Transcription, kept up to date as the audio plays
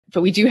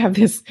but we do have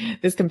this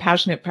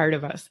compassionate part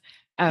of us.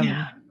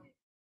 Yeah.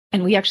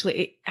 And we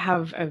actually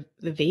have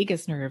the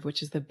vagus nerve,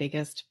 which is the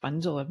biggest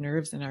bundle of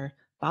nerves in our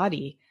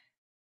body.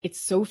 It's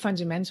so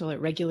fundamental.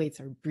 It regulates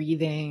our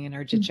breathing and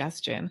our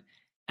digestion.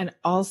 And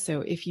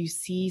also, if you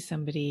see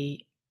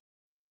somebody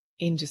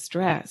in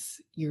distress,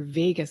 your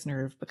vagus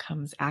nerve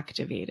becomes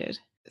activated.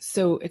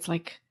 So it's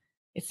like,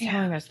 it's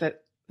telling us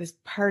that this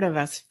part of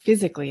us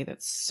physically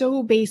that's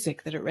so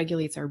basic that it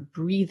regulates our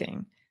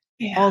breathing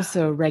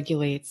also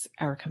regulates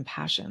our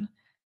compassion.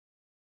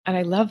 And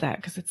I love that,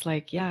 because it's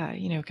like,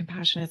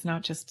 compassion is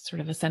not just sort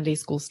of a Sunday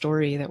school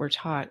story that we're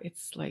taught.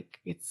 It's like,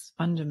 it's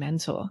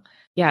fundamental.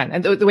 Yeah.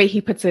 And the way he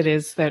puts it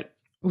is that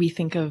we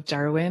think of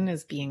Darwin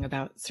as being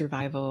about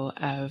survival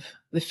of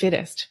the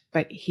fittest,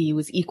 but he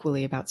was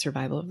equally about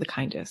survival of the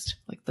kindest,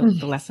 like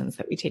the lessons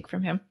that we take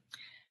from him.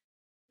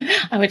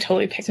 I would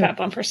totally pick that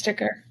bumper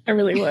sticker. I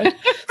really would.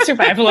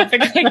 Survival of the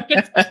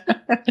kindest.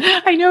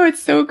 I know,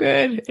 it's so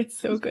good. It's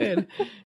so good.